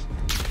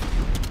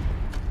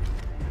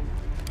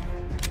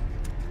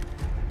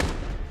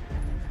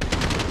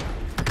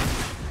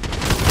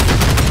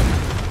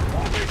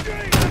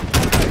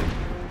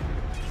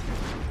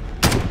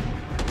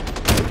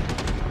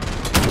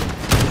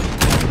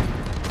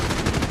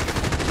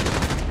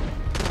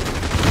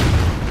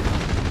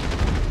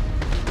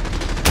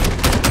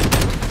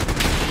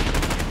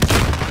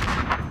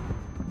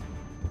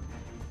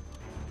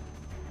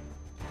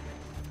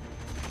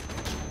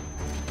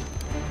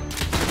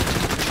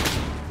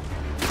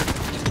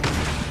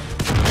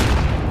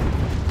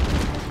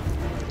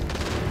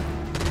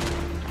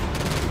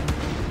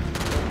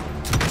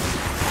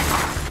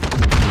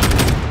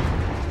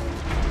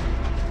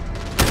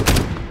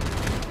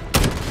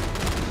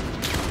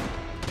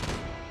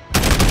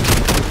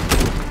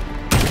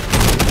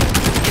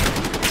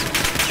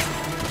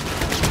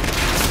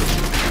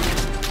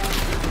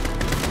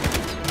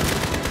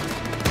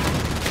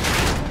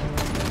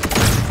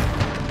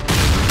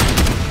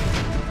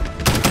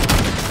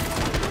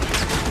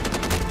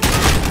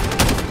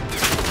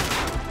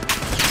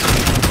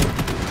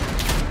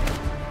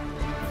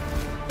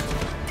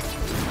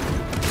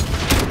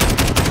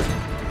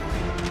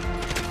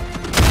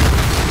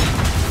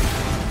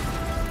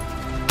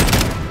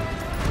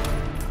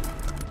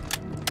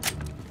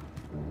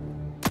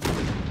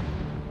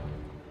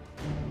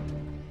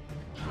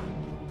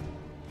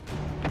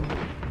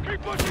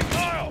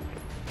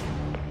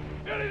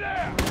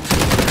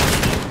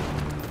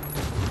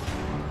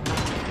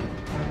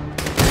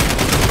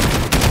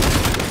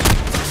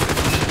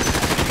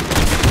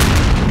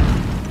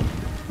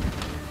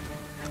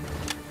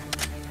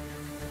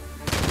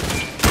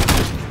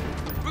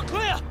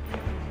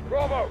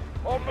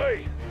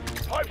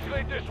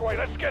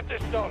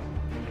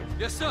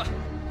 Yes, sir.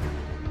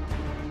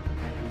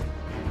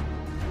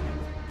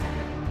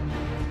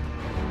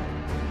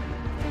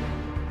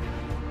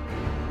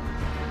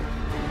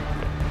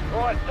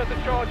 All right, set the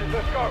charges.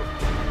 Let's go.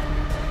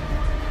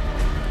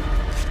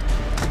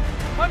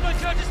 Pipeline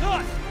charges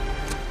hot.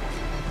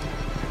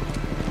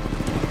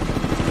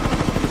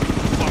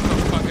 Fuck,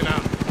 I'm fucking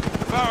out.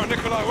 Farah,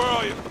 Nikolai, where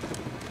are you?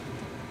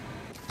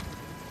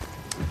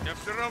 Я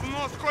все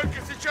равно,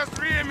 сколько сейчас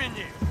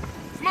времени.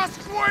 С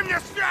Москвой мне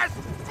связь!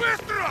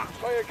 Быстро!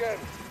 Say again.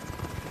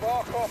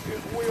 Barkov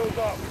is wheels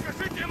up.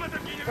 Скажите им это,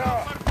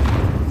 генерал.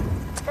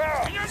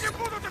 Меня не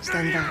будут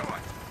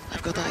игнорировать!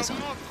 I've got eyes on.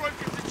 Ну,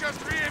 сколько сейчас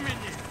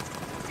времени?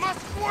 С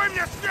Москвой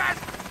мне связь!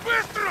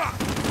 Быстро!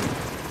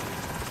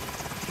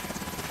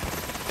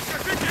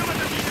 Скажите им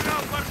это,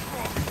 генерал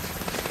Барков.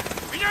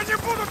 Меня не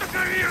будут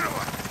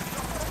игнорировать!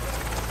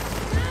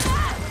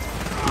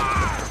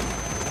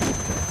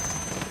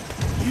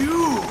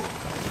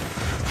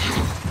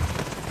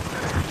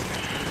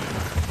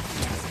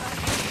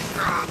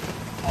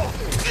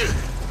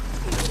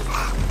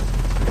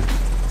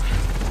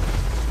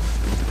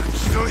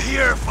 Still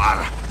here,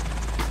 Farah?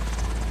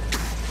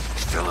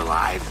 Still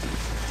alive?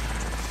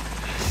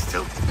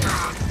 Still...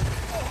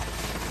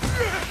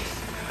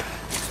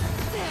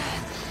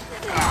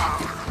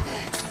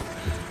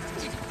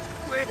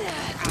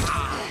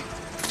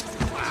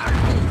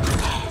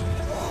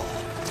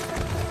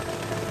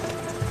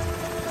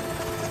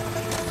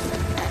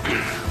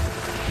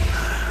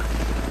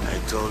 I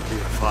told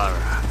you,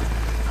 Farah,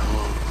 a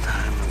long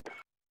time ago.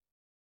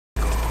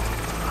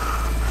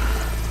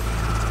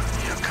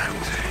 Your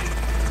country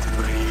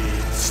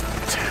breeds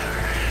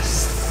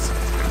terrorists.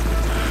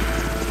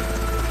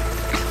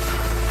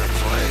 That's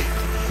why...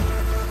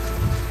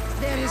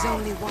 There is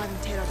only one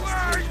terrorist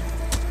here.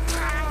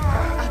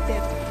 Out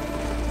there.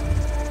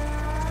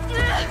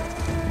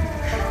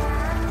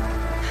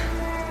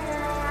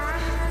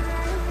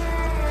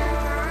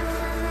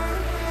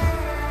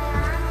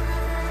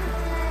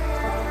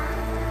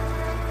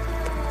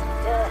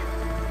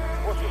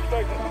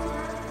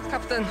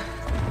 Captain,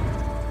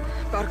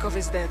 Barkov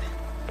is dead.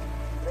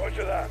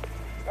 Roger that.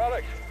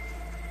 Alex,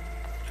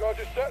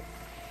 charges set?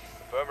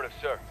 Affirmative,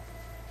 sir.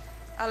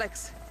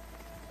 Alex,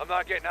 I'm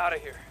not getting out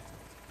of here.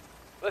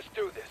 Let's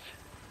do this.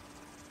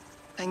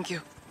 thank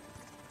you.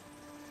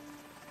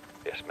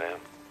 Yes, ma'am.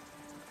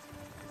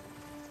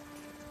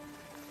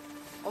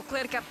 All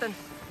clear, Captain.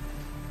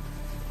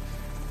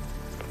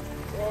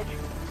 Roger.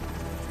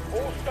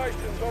 All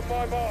stations on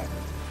my mark.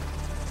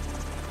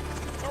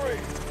 3, 2,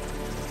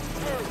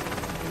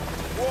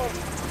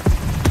 1.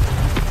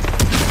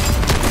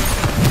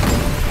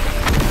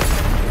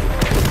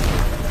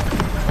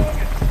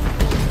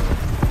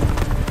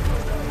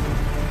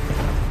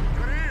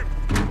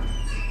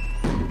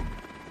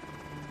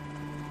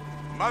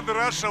 Mother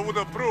Russia would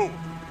approve.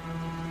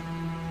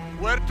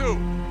 Where to?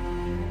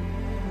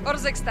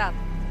 Urzikstan.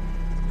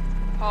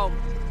 Home.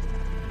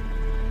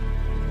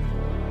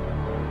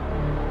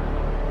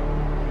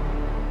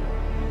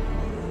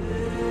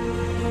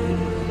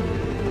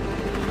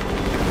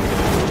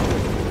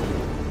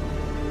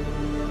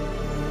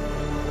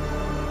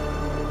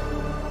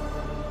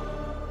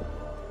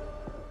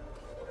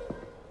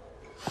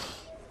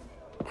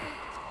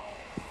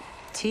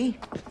 Tea.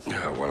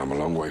 Yeah, well, I'm a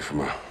long way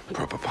from a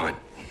proper pint.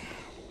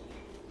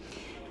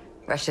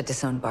 Russia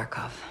disowned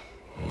Barkov.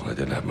 Well, they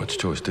didn't have much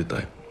choice, did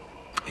they?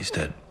 He's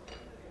dead.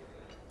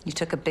 You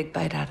took a big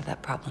bite out of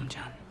that problem,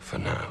 John. For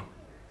now.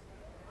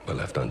 But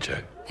left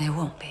unchecked. It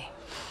won't be.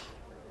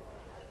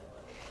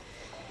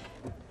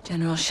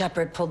 General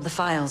Shepard pulled the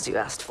files you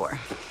asked for.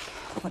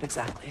 What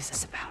exactly is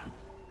this about?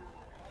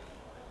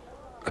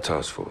 A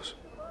task force.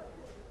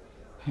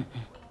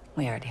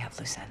 We already have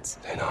loose ends.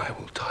 Then I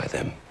will tie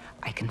them.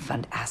 I can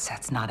fund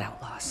assets, not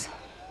outlaws.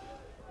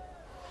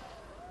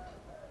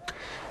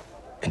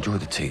 Enjoy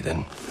the tea,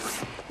 then.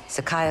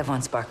 Zakhaev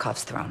wants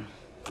Barkov's throne.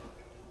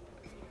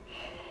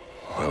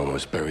 I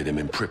almost buried him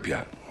in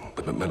Pripyat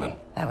with Macmillan.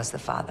 That was the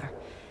father.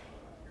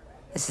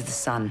 This is the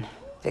son,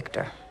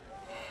 Victor.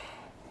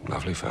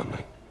 Lovely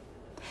family.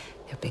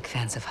 They're big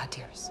fans of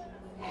Hadir's.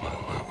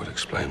 Well, that would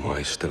explain why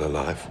he's still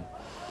alive.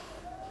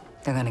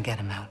 They're gonna get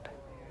him out.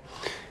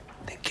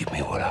 Then give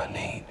me what I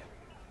need.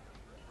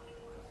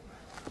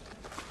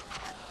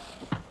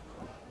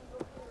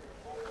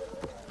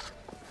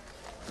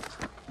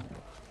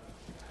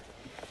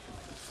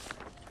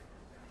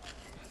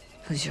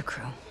 Who's your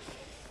crew?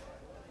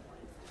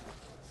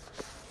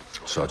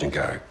 Sergeant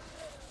Garrick.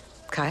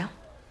 Kyle?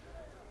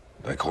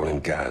 They call him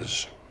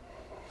Gaz.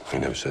 He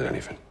never said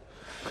anything.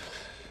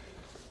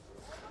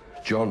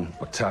 John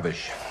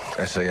McTavish,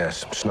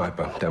 SAS,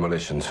 sniper,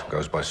 demolitions,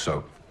 goes by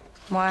SOAP.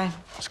 Why?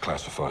 It's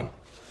classified.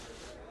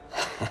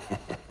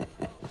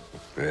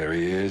 There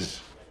he is.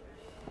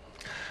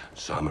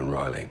 Simon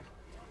Riley.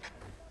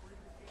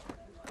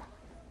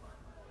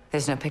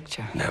 There's no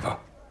picture. Never.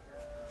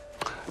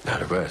 Now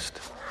the rest.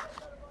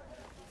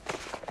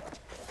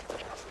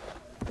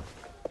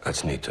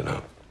 That's neat to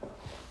know.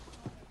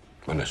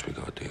 Unless we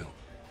got a deal.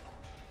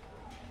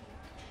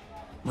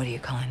 What are you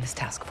calling this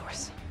task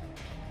force?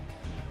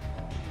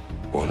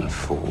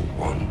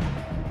 141.